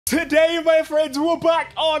Today, my friends, we're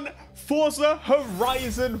back on Forza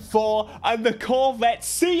Horizon 4, and the Corvette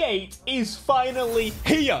C8 is finally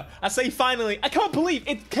here. I say finally. I can't believe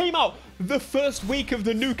it came out the first week of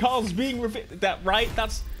the new cars being revealed. That right?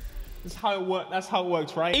 That's how it works. That's how it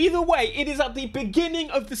works, right? Either way, it is at the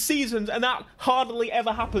beginning of the seasons, and that hardly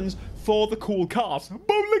ever happens for the cool cars. Boom!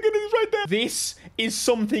 Look at this right there. This is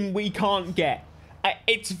something we can't get.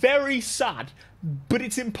 It's very sad, but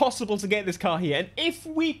it's impossible to get this car here. And if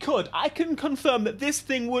we could, I can confirm that this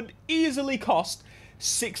thing would easily cost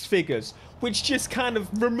 6 figures, which just kind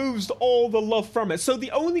of removes all the love from it. So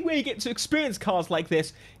the only way you get to experience cars like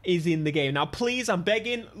this is in the game. Now, please, I'm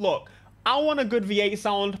begging, look, I want a good V8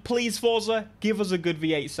 sound. Please, Forza, give us a good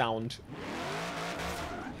V8 sound.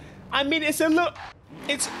 I mean, it's a little...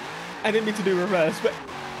 I didn't mean to do reverse, but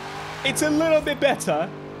it's a little bit better.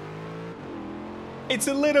 It's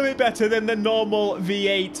a little bit better than the normal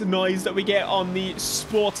V8 noise that we get on the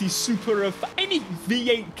sporty super of any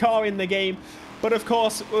V8 car in the game. But of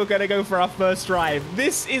course, we're going to go for our first drive.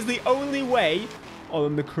 This is the only way,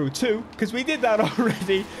 on the Crew 2, because we did that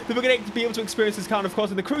already, that we're going to be able to experience this car. And of course,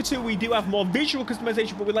 in the Crew 2, we do have more visual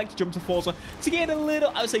customization, but we'd like to jump to Forza to get a little,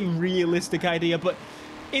 I would say, realistic idea. But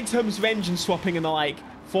in terms of engine swapping and the like,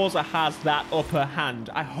 Forza has that upper hand.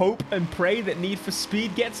 I hope and pray that Need for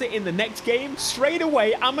Speed gets it in the next game. Straight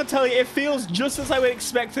away, I'm going to tell you, it feels just as I would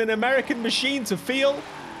expect an American machine to feel.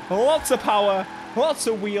 Lots of power, lots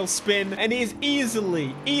of wheel spin, and it is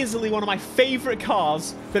easily one of my favorite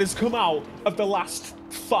cars that has come out of the last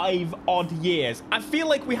 5 odd years. I feel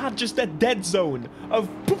like we had just a dead zone of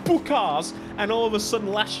cars, and all of a sudden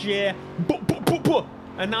last year,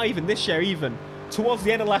 and now even this year, even towards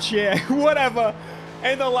the end of last year, whatever,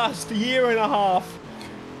 in the last year and a half,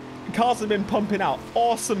 cars have been pumping out.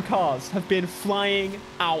 Awesome cars have been flying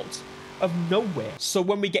out of nowhere. So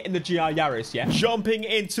when we get in the GR Yaris, yeah, jumping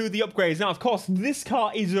into the upgrades. Now, of course, this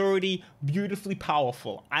car is already beautifully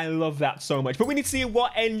powerful. I love that so much. But we need to see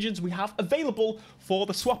what engines we have available for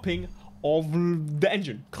the swapping of the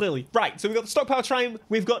engine, clearly. Right, so we've got the stock powertrain.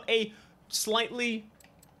 We've got a slightly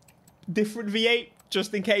different V8,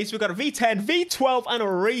 just in case. We've got a V10, V12, and a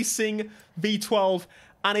racing V12,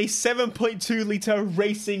 and a 7.2 litre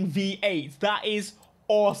racing V8. That is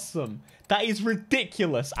awesome. That is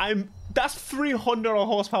ridiculous. That's 300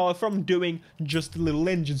 horsepower from doing just a little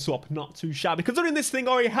engine swap. Not too shabby. Considering this thing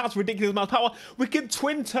already has ridiculous amount of power, we can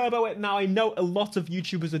twin turbo it. Now, I know a lot of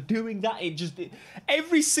YouTubers are doing that.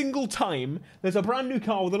 Every single time there's a brand new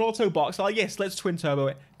car with an auto box, like, yes, let's twin turbo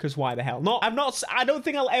it, because why the hell not? I don't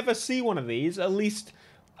think I'll ever see one of these, at least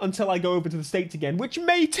until I go over to the States again, which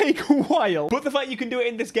may take a while. But the fact you can do it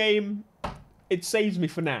in this game, it saves me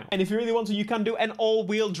for now. And if you really want to, you can do an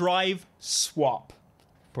all-wheel drive swap.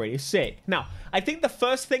 Pretty sick. Now, I think the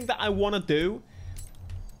first thing that I want to do,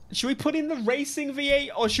 should we put in the racing V8,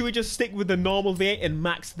 or should we just stick with the normal V8 and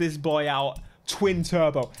max this boy out twin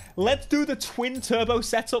turbo? Let's do the twin turbo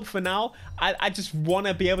setup for now. I just want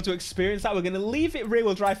to be able to experience that. We're going to leave it rear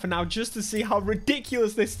wheel drive for now, just to see how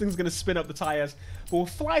ridiculous this thing's going to spin up the tires. But we'll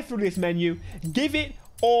fly through this menu, give it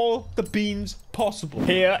all the beans possible.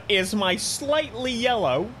 Here is my slightly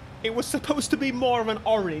yellow. It was supposed to be more of an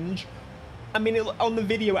orange. I mean, on the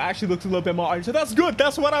video, it actually looks a little bit more orange, so that's good.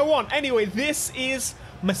 That's what I want. Anyway, this is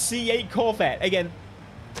my C8 Corvette. Again,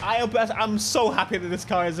 I'm so happy that this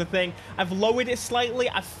car is a thing. I've lowered it slightly.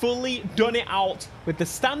 I've fully done it out with the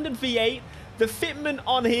standard V8. The fitment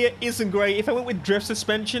on here isn't great. If I went with drift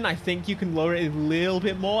suspension, I think you can lower it a little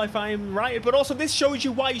bit more if I'm right. But also, this shows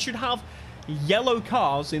you why you should have yellow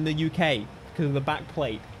cars in the UK, because of the back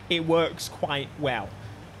plate. It works quite well.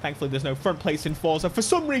 Thankfully, there's no front plates in Forza. For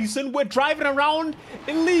some reason, we're driving around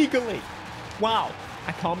illegally. Wow,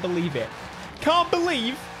 I can't believe it. Can't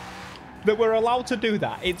believe that we're allowed to do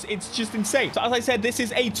that. It's just insane. So as I said, this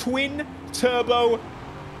is a twin turbo.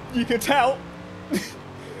 You can tell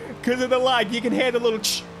because of the lag. You can hear the little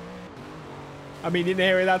I mean, you didn't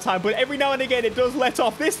hear it that time, but every now and again it does let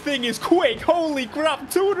off. This thing is quick. Holy crap,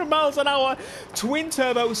 200 miles an hour. Twin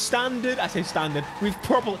turbo standard. I say standard. We've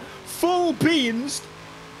probably full beans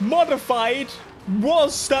modified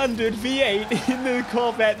was standard V8 in the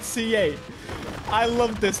Corvette C8. I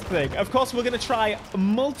love this thing. Of course, we're going to try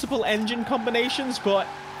multiple engine combinations, but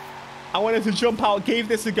I wanted to jump out, gave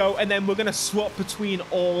this a go, and then we're going to swap between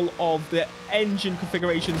all of the engine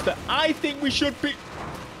configurations that I think we should be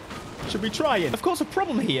trying. Of course, the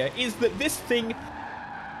problem here is that this thing,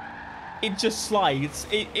 it just slides.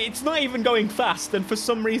 It's not even going fast, and for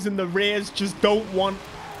some reason, the rears just don't want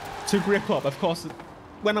to grip up. Of course,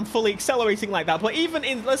 when I'm fully accelerating like that. But even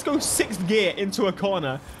in, let's go 6th gear into a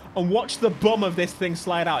corner and watch the bum of this thing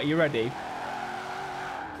slide out. Are you ready?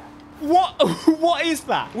 What? What is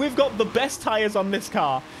that? We've got the best tires on this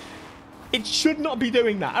car. It should not be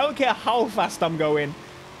doing that. I don't care how fast I'm going.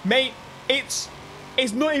 Mate, it's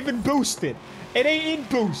not even boosted. It ain't in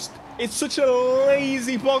boost. It's such a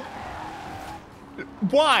lazy bug.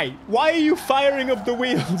 Why? Why are you firing up the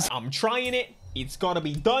wheels? I'm trying it. It's got to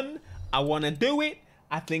be done. I want to do it.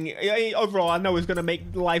 I think overall, I know it's going to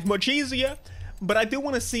make life much easier. But I do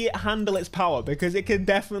want to see it handle its power because it can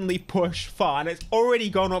definitely push far. And it's already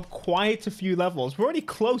gone up quite a few levels. We're already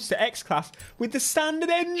close to X-Class with the standard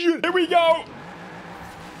engine. Here we go.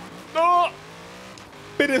 Oh,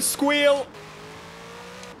 bit of squeal.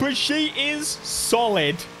 But she is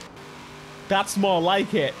solid. That's more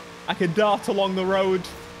like it. I can dart along the road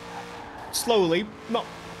slowly. Not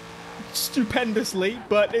stupendously,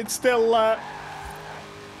 but it's still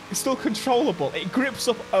controllable. It grips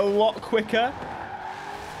up a lot quicker,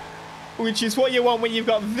 which is what you want when you've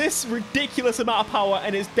got this ridiculous amount of power.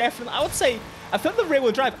 And it's definitely, I would say, I felt the rear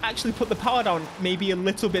wheel drive actually put the power down maybe a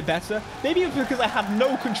little bit better. Maybe it was because I had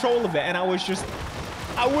no control of it and I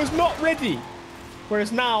was not ready.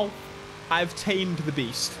 Whereas now, I've tamed the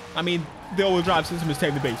beast. I mean, the all-wheel drive system has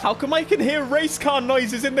tamed the beast. How come I can hear race car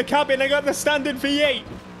noises in the cabin? I got the standard V8.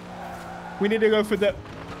 We need to go for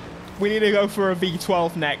a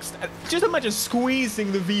V12 next. Just imagine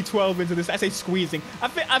squeezing the V12 into this. I say squeezing.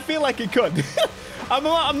 I feel like it could.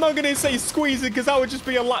 I'm not going to say squeezing because that would just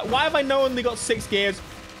be a lot. Why have I only got 6 gears?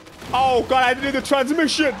 Oh, God, I had to do the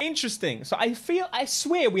transmission. Interesting. So I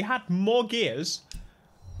swear we had more gears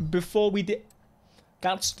before we did.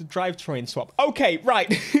 That's the drivetrain swap. Okay,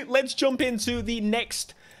 right. Let's jump into the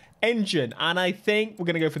next engine. And I think we're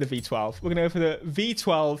going to go for the V12. We're going to go for the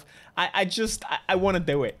V12. I want to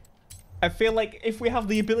do it. I feel like if we have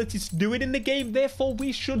the ability to do it in the game, therefore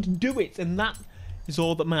we should do it. And that is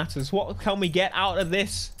all that matters. What can we get out of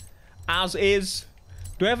this as is?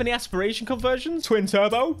 Do I have any aspiration conversions? Twin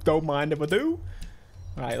turbo? Don't mind if I do.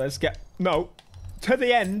 All right, let's get... No. To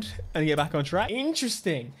the end and get back on track.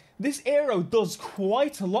 Interesting. This aero does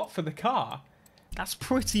quite a lot for the car. That's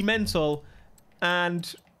pretty mental.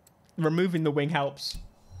 And removing the wing helps.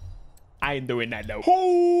 I ain't doing that though.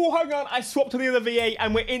 Oh, hang on. I swapped to the other V8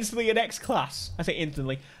 and we're instantly in X-Class. I say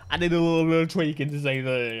instantly. I did a little tweaking to say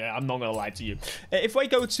that I'm not going to lie to you. If I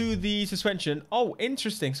go to the suspension. Oh,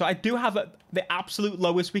 interesting. So I do have the absolute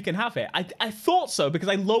lowest we can have it. I thought so because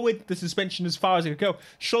I lowered the suspension as far as it could go.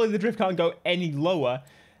 Surely the drift can't go any lower.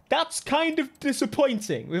 That's kind of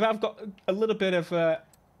disappointing. We've got a little bit of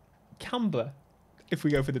camber if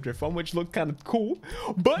we go for the drift one, which looked kind of cool.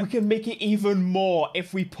 But we can make it even more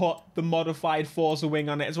if we put the modified Forza wing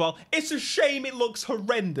on it as well. It's a shame it looks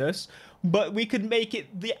horrendous, but we could make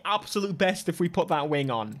it the absolute best if we put that wing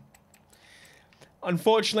on.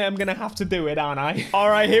 Unfortunately, I'm going to have to do it, aren't I? All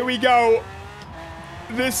right, here we go.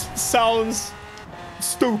 This sounds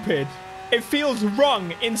stupid. It feels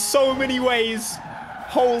wrong in so many ways.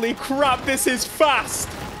 Holy crap, this is fast.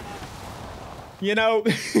 You know,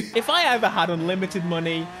 if I ever had unlimited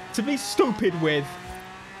money to be stupid with,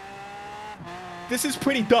 this is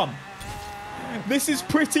pretty dumb. This is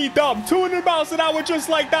pretty dumb. 200 miles an hour just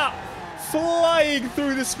like that. Flying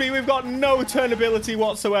through the speed. We've got no turnability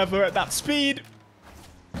whatsoever at that speed.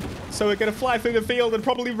 So we're going to fly through the field and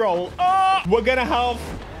probably roll. Oh! We're going to have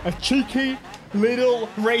a cheeky little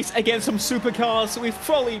race against some supercars. We've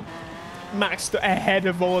probably maxed ahead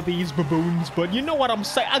of all of these baboons, but you know what I'm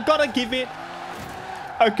saying. I gotta give it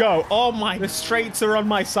a go. Oh my, the straights are on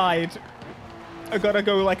my side. I gotta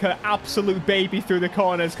go like an absolute baby through the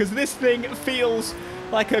corners because this thing feels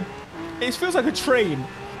like a train.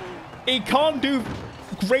 It can't do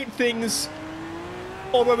great things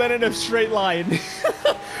other than in a straight line.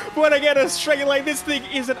 When I get a straight line, this thing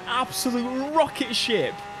is an absolute rocket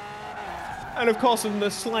ship. And of course, in the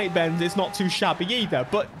slight bends, it's not too shabby either,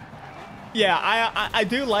 but yeah, I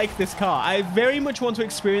do like this car. I very much want to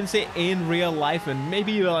experience it in real life and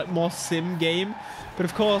maybe a more sim game. But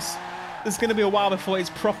of course, there's going to be a while before it's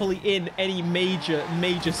properly in any major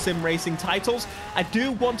sim racing titles. I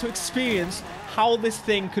do want to experience how this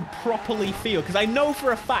thing could properly feel. Because I know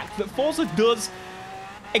for a fact that Forza does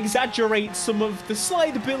exaggerate some of the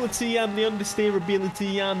slidability and the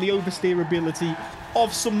understeerability and the oversteerability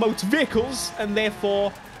of some motor vehicles. And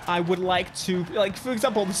therefore, I would like to, like, for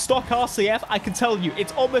example, the stock RCF, I can tell you,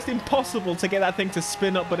 it's almost impossible to get that thing to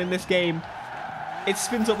spin up, but in this game, it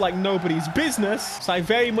spins up like nobody's business. So I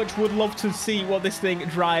very much would love to see what this thing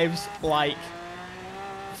drives like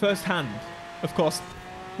firsthand. Of course,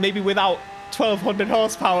 maybe without 1200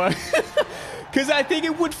 horsepower. Because I think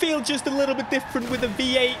it would feel just a little bit different with a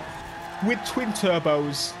V8 with twin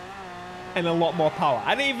turbos. and a lot more power.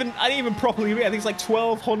 I didn't even properly read. I think it's like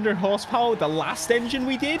 1200 horsepower, the last engine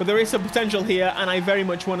we did. But there is some potential here, and I very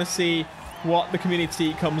much want to see what the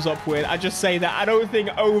community comes up with. I just say that I don't think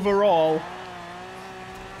overall,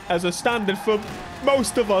 as a standard for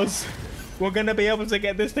most of us, we're going to be able to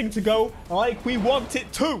get this thing to go like we want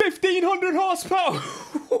it to. 1500 horsepower.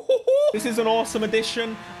 This is an awesome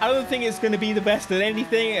addition. I don't think it's going to be the best at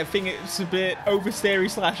anything. I think it's a bit oversteery /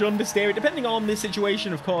 understeery, depending on the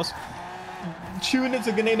situation, of course. Tuners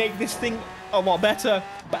are going to make this thing a lot better,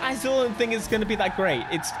 but I still don't think it's going to be that great.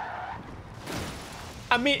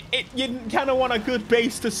 I mean, you kind of want a good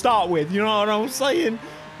base to start with, you know what I'm saying?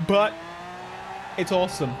 But it's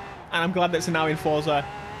awesome, and I'm glad that it's now in Forza,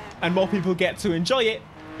 and more people get to enjoy it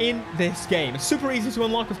in this game. It's super easy to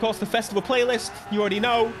unlock, of course, the festival playlist. You already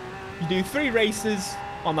know. You do 3 races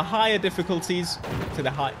on the higher difficulties,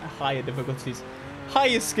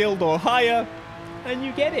 higher skilled or higher, and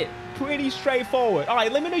you get it. Pretty straightforward. All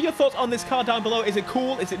right, let me know your thoughts on this car down below. Is it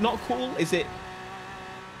cool? Is it not cool? Is it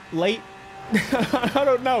late? I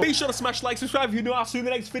don't know. Be sure to smash like, subscribe if you're new. I'll see you in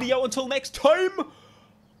the next video. Until next time,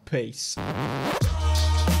 peace.